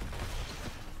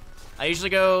 I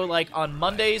usually go like on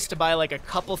Mondays to buy like a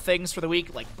couple things for the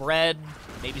week, like bread,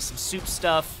 maybe some soup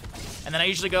stuff. And then I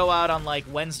usually go out on like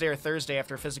Wednesday or Thursday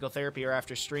after physical therapy or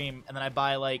after stream, and then I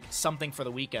buy like something for the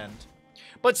weekend.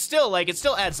 But still, like, it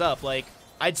still adds up. Like,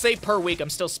 I'd say per week I'm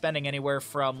still spending anywhere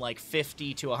from like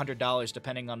 $50 to $100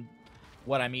 depending on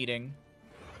what I'm eating.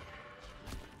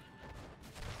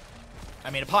 I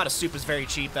mean, a pot of soup is very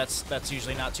cheap. That's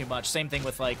usually not too much. Same thing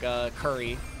with like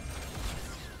curry.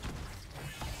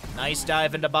 Nice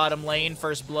dive into bottom lane.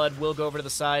 First blood will go over to the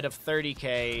side of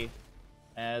 30k.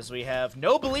 As we have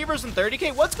no believers in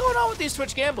 30k. What's going on with these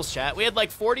Twitch gambles, chat? We had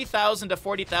like 40,000 to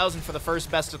 40,000 for the first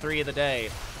best of 3 of the day.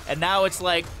 And now it's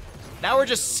like, now we're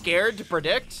just scared to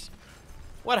predict?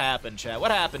 What happened, chat?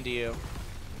 What happened to you?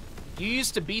 You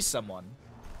used to be someone.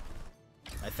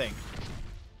 I think.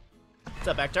 What's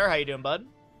up, Ektar? How you doing, bud?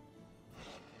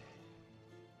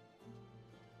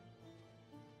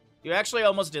 You actually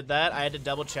almost did that. I had to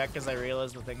double check because I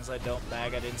realized the things I don't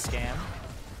bag I didn't scan.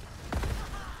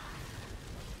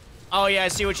 Oh yeah, I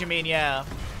see what you mean, yeah.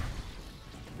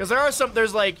 Because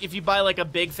there's like, if you buy like a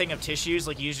big thing of tissues,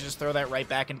 like you usually just throw that right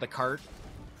back into the cart.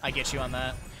 I get you on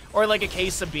that. Or like a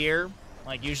case of beer.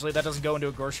 Like usually that doesn't go into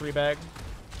a grocery bag.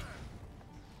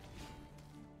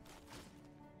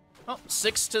 Oh,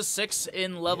 6-6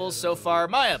 in levels so far.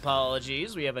 My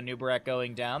apologies. We have a Nubarak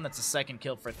going down. That's a second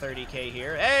kill for 30k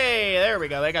here. Hey, there we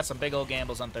go. They got some big old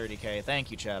gambles on 30k.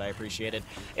 Thank you, chat. I appreciate it.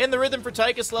 In the rhythm for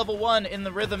Tychus, level 1. In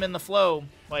the rhythm, in the flow.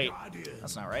 Wait,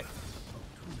 that's not right.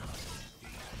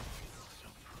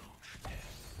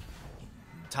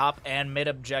 Top and mid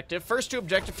objective. First 2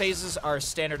 objective phases are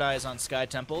standardized on Sky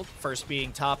Temple. First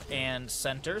being top and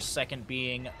center. Second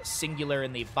being singular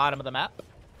in the bottom of the map.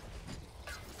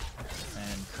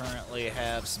 And currently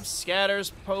have some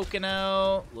scatters poking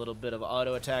out. A little bit of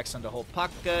auto attacks onto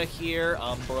Holpaka here.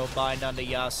 Umbro bind onto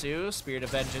Yasu. Spirit of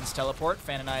Vengeance teleport.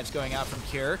 Fan and Knives going out from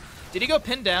Cure. Did he go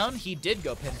pin down? He did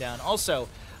go pin down. Also,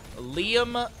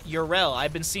 Liam Yrel.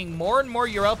 I've been seeing more and more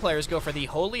Yrel players go for the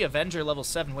Holy Avenger level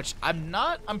 7, which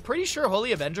I'm pretty sure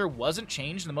Holy Avenger wasn't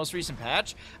changed in the most recent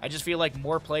patch. I just feel like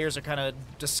more players are kind of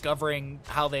discovering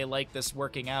how they like this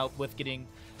working out with getting,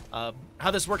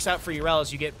 how this works out for Yrel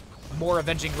as you get more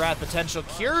Avenging Wrath potential.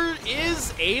 Cure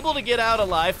is able to get out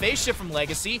alive. Phase shift from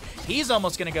Legacy. He's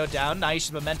almost going to go down.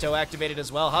 Naisha's Memento activated as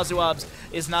well. Hazuabs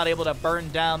is not able to burn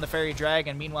down the Fairy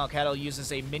Dragon. Meanwhile, Cattle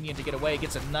uses a minion to get away.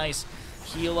 Gets a nice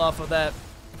heal off of that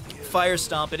Fire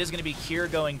Stomp. It is going to be Cure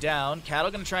going down. Cattle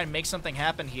going to try and make something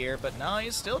happen here, but no,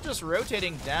 he's still just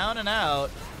rotating down and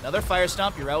out. Another Fire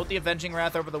Stomp. You're out with the Avenging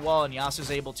Wrath over the wall, and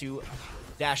Yasu's able to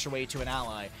dash away to an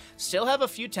ally. Still have a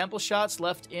few Temple shots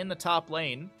left in the top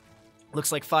lane.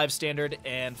 Looks like 5 standard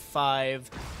and 5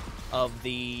 of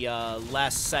the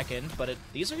last second, but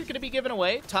these are going to be given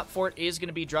away. Top fort is going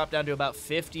to be dropped down to about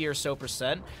 50 or so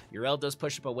 %. Yrel does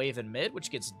push up a wave in mid,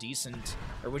 which gets decent,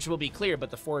 or which will be clear, but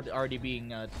the fort already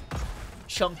being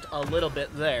chunked a little bit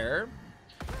there.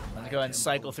 I'm going to go ahead and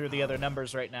cycle through the other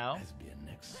numbers right now.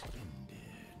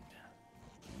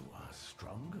 You are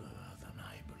stronger than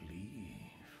I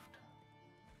believed.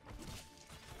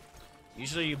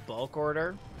 Usually you bulk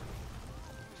order.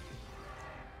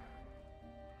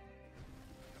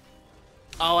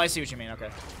 Oh, I see what you mean. Okay.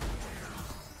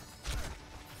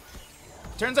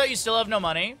 Turns out you still have no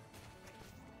money.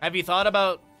 Have you thought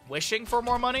about wishing for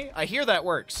more money? I hear that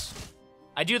works.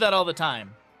 I do that all the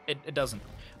time. It doesn't.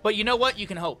 But you know what? You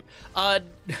can hope.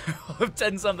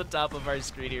 10's on the top of our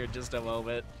screen here in just a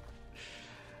moment.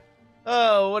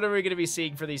 Oh, what are we going to be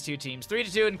seeing for these two teams?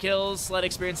 3-2 in kills. Slight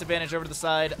experience advantage over to the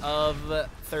side of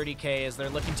 30k as they're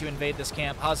looking to invade this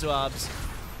camp. Hazuabs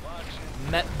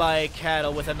met by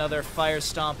Cattle with another Fire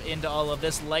Stomp into all of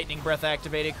this. Lightning Breath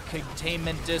activated.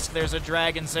 Containment Disc. There's a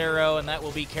Dragon's Arrow, and that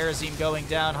will be Karazim going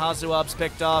down. Hazuab's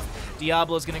picked off.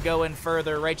 Diablo's going to go in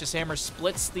further. Righteous Hammer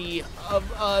splits the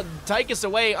Tychus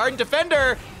away. Ardent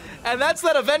Defender! And that's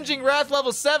that Avenging Wrath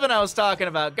level 7 I was talking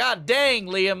about. God dang,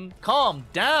 Liam. Calm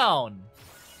down.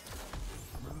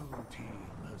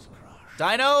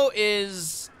 Dino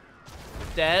is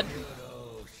dead.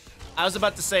 I was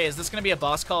about to say, is this going to be a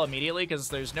boss call immediately? Because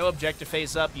there's no objective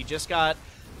phase up. You just got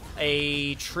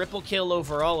a triple kill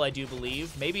overall, I do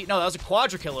believe. Maybe, no, that was a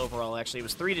quadra kill overall, actually. It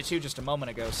was 3-2 just a moment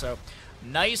ago, so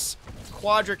nice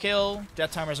quadra kill.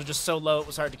 Death timers are just so low, it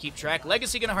was hard to keep track.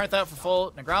 Legacy going to hearth out for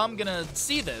full. Nagram going to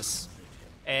see this,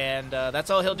 and that's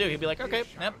all he'll do. He'll be like, okay,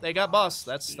 yep, they got boss.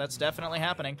 That's definitely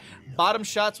happening. Bottom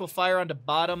shots will fire onto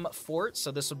bottom fort,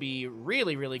 so this will be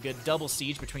really, really good double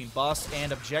siege between boss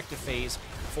and objective phase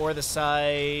for the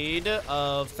side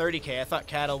of 30k. I thought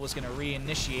Cattle was going to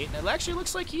reinitiate, and it actually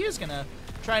looks like he is going to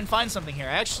try and find something here.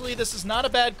 Actually, this is not a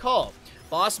bad call.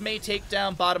 Boss may take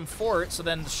down bottom fort, so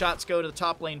then the shots go to the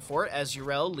top lane fort as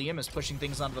Yrel. Liam is pushing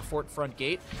things onto the fort front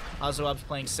gate. Hazoab's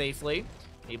playing safely,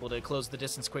 able to close the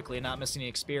distance quickly and not miss any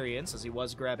experience, as he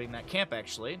was grabbing that camp,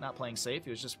 actually. Not playing safe, he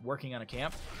was just working on a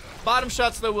camp. Bottom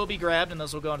shots, though, will be grabbed, and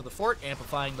those will go into the fort,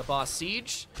 amplifying the boss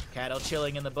siege. Cattle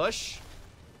chilling in the bush.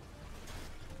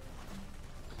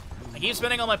 I keep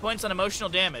spending all my points on emotional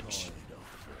damage.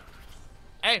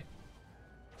 Hey.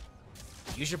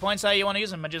 Use your points how you want to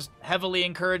use them. I just heavily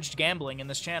encouraged gambling in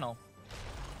this channel.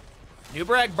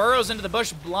 Nubrak burrows into the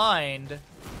bush blind.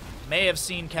 May have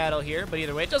seen Cattle here, but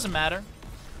either way, it doesn't matter.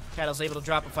 Cattle's able to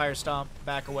drop a fire stomp,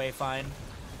 back away fine.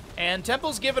 And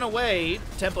Temple's given away.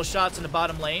 Temple shots in the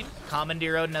bottom lane.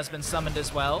 Commandeer Odin has been summoned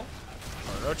as well.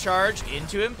 Burrow charge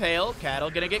into Impale. Cattle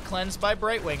gonna get cleansed by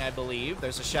Brightwing, I believe.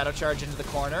 There's a shadow charge into the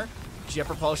corner. Jet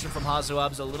propulsion from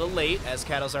Hazoab's a little late, as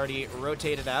Cattle's already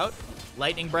rotated out.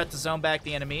 Lightning Breath to zone back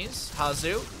the enemies.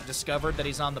 Hazu discovered that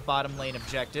he's on the bottom lane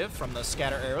objective from the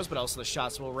scatter arrows, but also the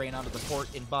shots will rain onto the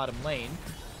fort in bottom lane.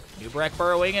 Nubrak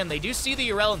burrowing in. They do see the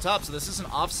Yrel on top, so this is an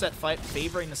offset fight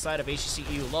favoring the side of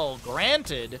HGCEULUL.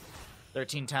 Granted,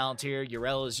 13 talent here.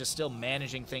 Yrel is just still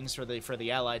managing things for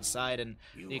the allied side, and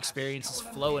the experience is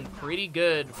flowing pretty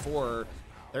good for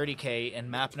 30k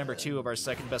and map number 2 of our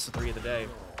second best of 3 of the day.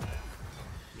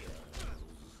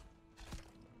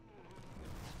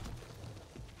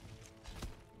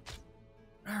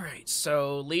 Alright,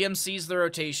 so Liam sees the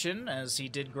rotation, as he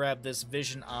did grab this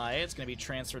Vision Eye. It's going to be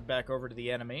transferred back over to the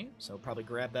enemy, so probably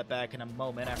grab that back in a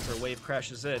moment after a wave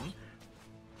crashes in.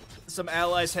 Some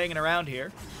allies hanging around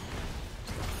here.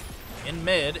 In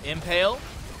mid, Impale.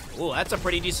 Ooh, that's a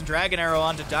pretty decent Dragon Arrow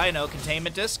onto Dino.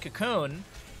 Containment Disc, Cocoon.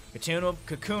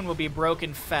 Cocoon will be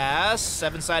broken fast.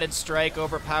 7-sided strike,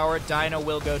 overpowered. Dino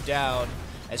will go down.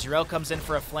 As Yrel comes in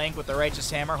for a flank with the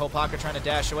Righteous Hammer, Hopaka trying to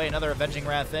dash away. Another Avenging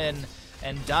Wrath in.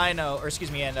 And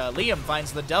Liam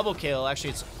finds the double kill.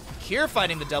 Actually, it's Cure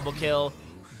finding the double kill.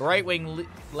 Brightwing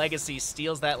Legacy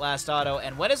steals that last auto.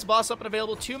 And when is boss up and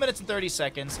available? 2 minutes and 30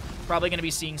 seconds. Probably going to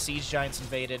be seeing Siege Giants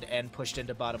invaded and pushed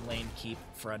into bottom lane. Keep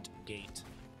front gate.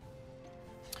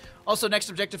 Also,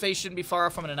 next objective phase shouldn't be far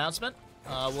off from an announcement.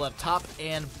 We'll have top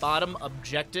and bottom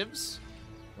objectives.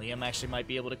 Liam actually might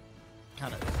be able to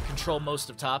kind of control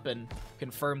most of top and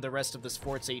confirm the rest of this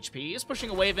fort's HP. He's pushing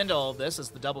a wave into all of this,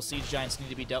 as the double Siege Giants need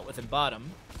to be dealt with in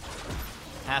bottom.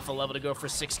 Half a level to go for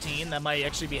 16. That might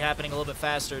actually be happening a little bit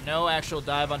faster. No actual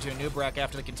dive onto a Nubrak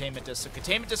after the Containment Disc. So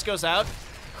Containment Disc goes out,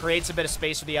 creates a bit of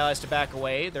space for the allies to back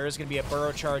away. There is going to be a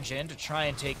burrow charge in to try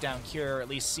and take down Cure, or at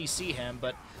least CC him,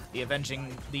 but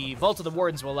the Vault of the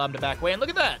Wardens will allow him to back away. And look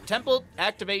at that! Temple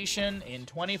activation in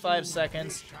 25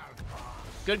 seconds.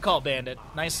 Good call, Bandit.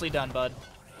 Nicely done, bud.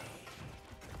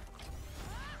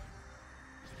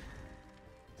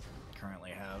 Currently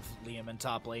have Liam in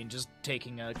top lane, just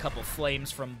taking a couple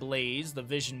flames from Blaze. The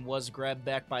Vision was grabbed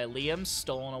back by Liam,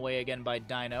 stolen away again by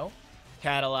Dino.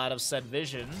 Cattle out of said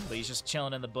Vision, but he's just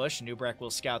chilling in the bush. Nubrak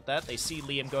will scout that. They see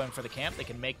Liam going for the camp. They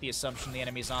can make the assumption the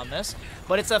enemy's on this.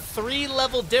 But it's a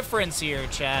 3-level difference here,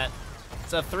 chat.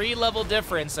 It's a 3-level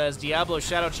difference as Diablo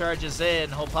Shadow charges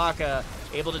in. Hopaka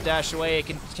able to dash away.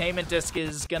 Containment Disc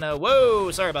is gonna...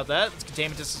 Whoa! Sorry about that.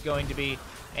 Containment Disc is going to be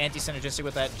anti-synergistic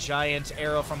with that giant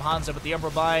arrow from Hanzo, but the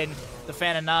Umbral Bind, the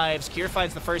Fan of Knives. Kier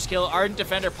finds the first kill. Ardent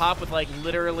Defender pop with, like,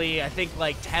 literally, I think,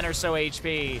 like, 10 or so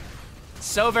HP.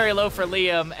 So very low for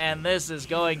Liam, and this is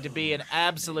going to be an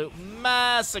absolute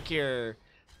massacre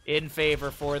in favor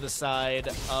for the side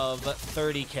of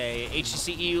 30k.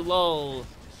 HGCEULUL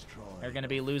are going to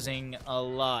be losing a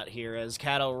lot here as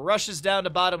Cattle rushes down to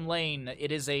bottom lane.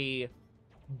 It is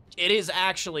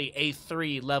actually a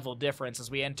 3-level difference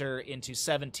as we enter into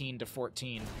 17 to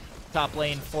 14. Top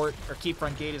lane fort or keep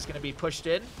front gate is going to be pushed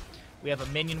in. We have a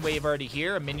minion wave already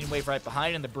here, a minion wave right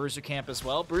behind, and the Bruiser camp as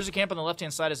well. Bruiser camp on the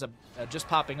left-hand side is just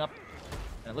popping up,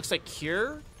 and it looks like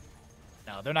Cure.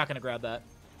 No, they're not going to grab that.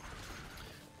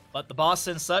 But the boss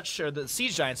and such, or the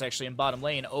siege giants actually in bottom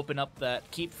lane, open up that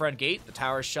keep front gate. The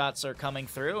tower shots are coming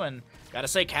through, and gotta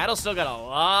say, Cattle still got a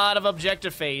lot of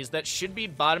objective phase. That should be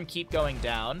bottom keep going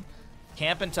down.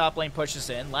 Camp and top lane pushes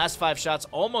in. Last 5 shots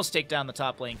almost take down the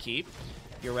top lane keep.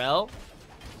 Yrel,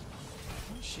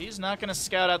 she's not gonna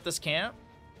scout out this camp,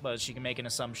 but she can make an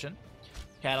assumption.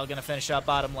 Cattle gonna finish out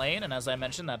bottom lane, and as I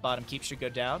mentioned, that bottom keep should go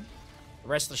down. The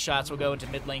rest of the shots will go into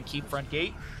mid lane keep front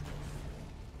gate.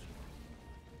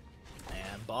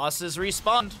 And bosses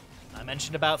respawned. I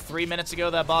mentioned about 3 minutes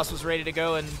ago that boss was ready to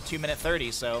go in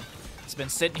 2:30, so it's been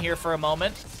sitting here for a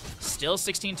moment. Still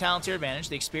 16 talent tier advantage.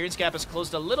 The experience gap has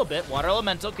closed a little bit. Water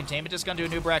Elemental, Containment Disc onto a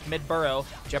Nubrak mid-burrow.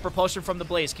 Jet Propulsion from the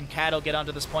Blaze. Can Cattle get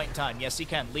onto this point in time? Yes, he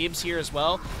can. Lieb's here as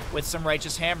well with some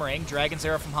Righteous Hammering. Dragon's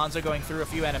Arrow from Hanzo going through a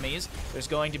few enemies. There's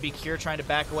going to be Cure trying to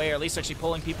back away, or at least actually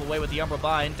pulling people away with the Umbral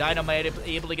Bind. Dynamite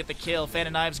able to get the kill. Fan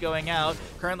of Knives going out.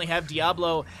 Currently have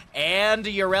Diablo and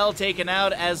Yrel taken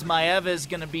out as Maeva is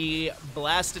going to be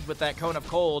blasted with that Cone of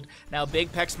Cold. Now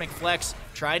Big Pex McFlex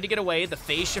trying to get away. The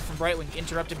phase shift from Brightwing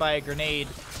interrupted by a grenade.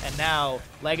 And now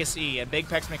Legacy and Big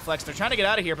Pex McFlex, they're trying to get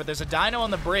out of here, but there's a Dino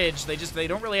on the bridge. They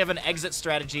don't really have an exit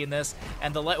strategy in this.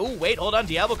 And oh wait, hold on.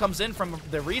 Diablo comes in from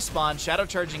the respawn, shadow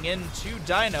charging in to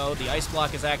Dino. The ice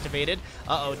block is activated.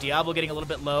 Uh-oh, Diablo getting a little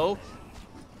bit low.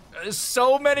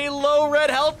 So many low red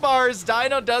health bars.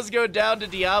 Dino does go down to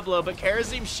Diablo, but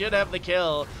Karazim should have the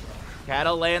kill.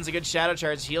 Cattle lands a good shadow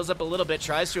charge, heals up a little bit,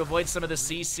 tries to avoid some of the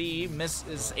CC,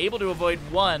 is able to avoid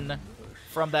one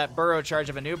from that burrow charge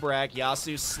of a Nubrak.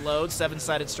 Yasuo slowed,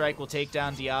 7-sided strike will take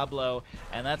down Diablo,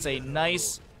 and that's a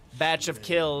nice batch of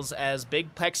kills as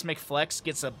Big Pex McFlex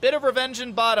gets a bit of revenge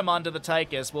in bottom onto the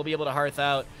Tychus. We'll be able to hearth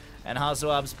out, and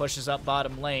Hazoabs pushes up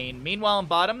bottom lane. Meanwhile in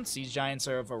bottom, Siege Giants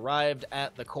have arrived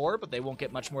at the core, but they won't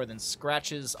get much more than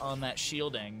scratches on that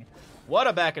shielding. What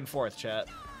a back and forth, chat.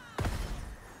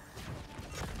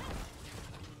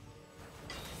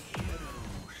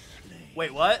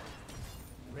 Wait, what?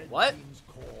 What?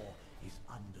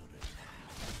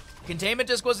 Containment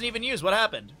disc wasn't even used. What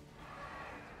happened?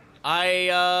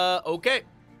 Okay.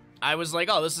 I was like,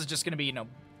 oh, this is just gonna be,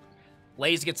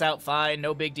 Blaze gets out fine,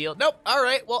 no big deal. Nope,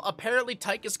 alright, well, apparently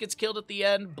Tychus gets killed at the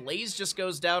end, Blaze just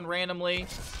goes down randomly,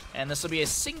 and this will be a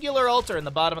singular altar in the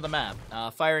bottom of the map.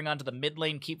 Firing onto the mid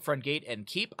lane keep front gate and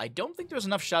keep. I don't think there's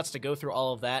enough shots to go through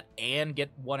all of that and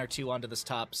get 1 or 2 onto this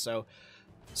top, so...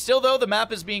 Still, though, the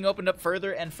map is being opened up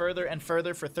further and further and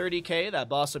further for 30k. That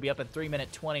boss will be up in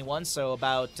 3:21, so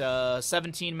about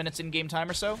 17 minutes in-game time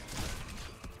or so.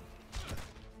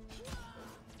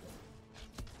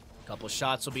 A couple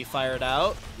shots will be fired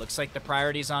out. Looks like the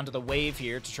priority's onto the wave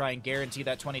here to try and guarantee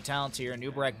that 20 talents here.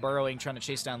 Nubrak burrowing, trying to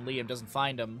chase down Liam, doesn't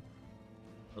find him.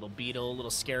 Little beetle, little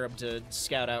scarab to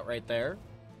scout out right there.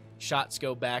 Shots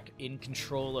go back in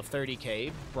control of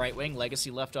 30k. Brightwing,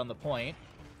 Legacy left on the point.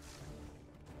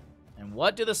 And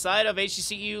what do the side of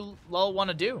HGCEULUL want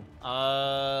to do?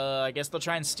 I guess they'll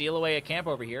try and steal away a camp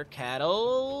over here.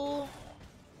 Cattle...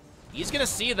 He's going to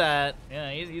see that.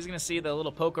 Yeah, he's going to see the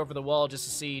little poke over the wall just to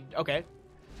see... Okay.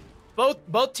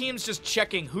 Both teams just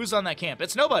checking who's on that camp.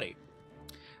 It's nobody.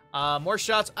 More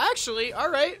shots. Actually,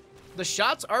 all right. The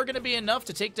shots are going to be enough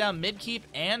to take down mid keep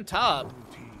and top.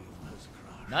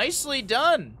 Nicely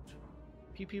done.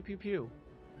 Pew, pew, pew, pew.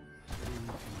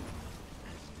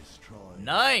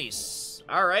 Nice.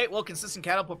 All right. Well, consistent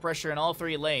catapult pressure in all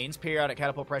 3 lanes. Periodic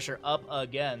catapult pressure up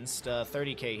against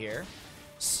 30k here.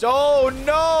 So,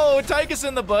 no! Tychus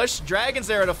in the bush. Dragon's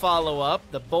Arrow to follow up.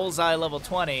 The Bullseye level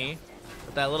 20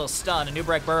 with that little stun. A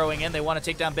Nubrak burrowing in. They want to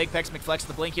take down Big Pex McFlex.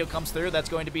 The Blink Heal comes through. That's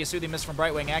going to be a Soothing Mist from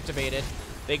Brightwing activated.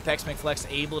 Big Pex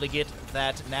McFlex able to get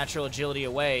that natural agility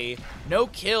away. No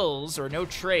kills or no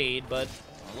trade, but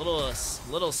a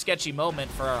little sketchy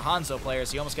moment for our Hanzo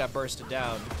players. He almost got bursted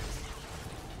down.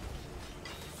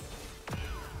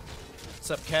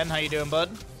 What's up, Ken? How you doing, bud?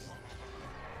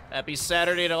 Happy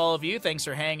Saturday to all of you. Thanks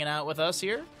for hanging out with us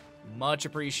here. Much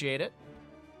appreciated.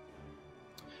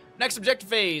 Next objective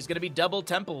phase, going to be double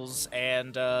temples.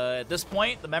 And at this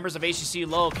point, the members of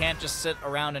HGCEULUL can't just sit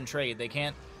around and trade. They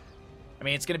can't... I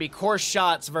mean, it's going to be core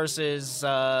shots versus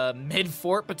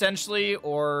mid-fort, potentially,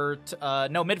 or...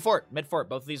 no, mid-fort. Mid-fort.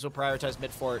 Both of these will prioritize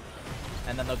mid-fort.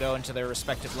 And then they'll go into their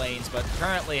respective lanes. But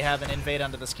currently have an invade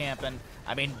onto this camp. And,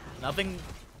 I mean, nothing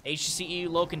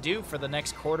HGCEULUL can do for the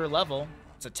next quarter level.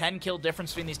 It's a 10-kill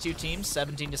difference between these two teams,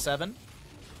 17-7.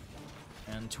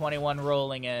 And 21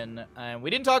 rolling in. And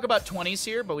we didn't talk about 20s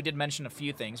here, but we did mention a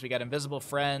few things. We got Invisible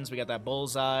Friends, we got that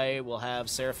Bullseye, we'll have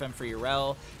Seraphim for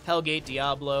Yrel, Hellgate,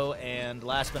 Diablo, and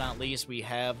last but not least, we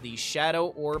have the Shadow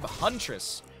Orb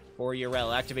Huntress for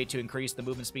Yrel. Activate to increase the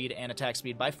movement speed and attack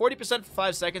speed by 40% for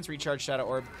 5 seconds. Recharge Shadow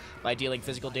Orb by dealing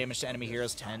physical damage to enemy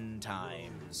heroes 10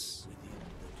 times.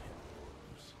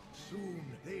 Soon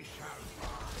they shall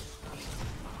pass.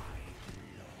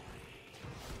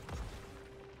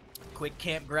 Quick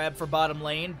camp grab for bottom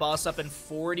lane. Boss up in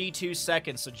 42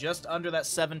 seconds, so just under that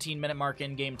 17-minute mark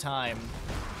in-game time.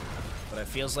 But it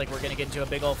feels like we're going to get into a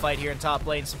big old fight here in top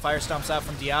lane. Some fire stomps out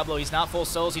from Diablo. He's not full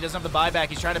souls. He doesn't have the buyback.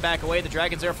 He's trying to back away. The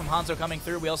Dragon's Arrow from Hanzo coming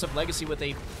through. We also have Legacy with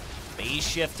a phase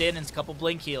shift in and a couple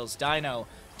blink heals. Dino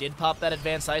did pop that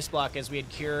advanced ice block as we had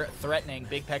Cure threatening.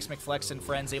 Big Pex McFlex and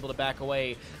friends able to back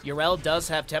away. Yrel does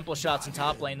have temple shots in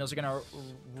top lane. Those are going to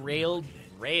rail.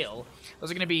 Those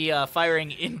are going to be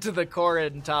firing into the core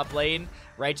in top lane.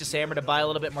 Righteous Hammer to buy a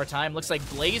little bit more time. Looks like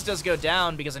Blaze does go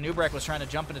down because Anubarak was trying to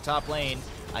jump into top lane.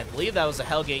 I believe that was a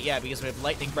Hellgate, yeah, because we have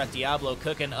Lightning Breath Diablo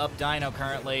cooking up Dino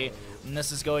currently. And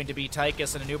this is going to be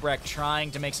Tychus and Anubarak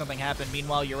trying to make something happen.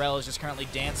 Meanwhile, Yrel is just currently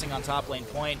dancing on top lane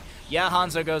point. Yeah,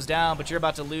 Hanzo goes down, but you're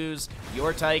about to lose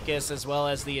your Tychus as well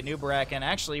as the Anubarak. And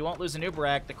actually, you won't lose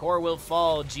Anubarak. The core will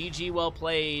fall. GG, well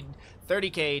played.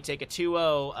 30K, take a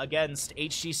 2-0 against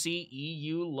HGCEULUL.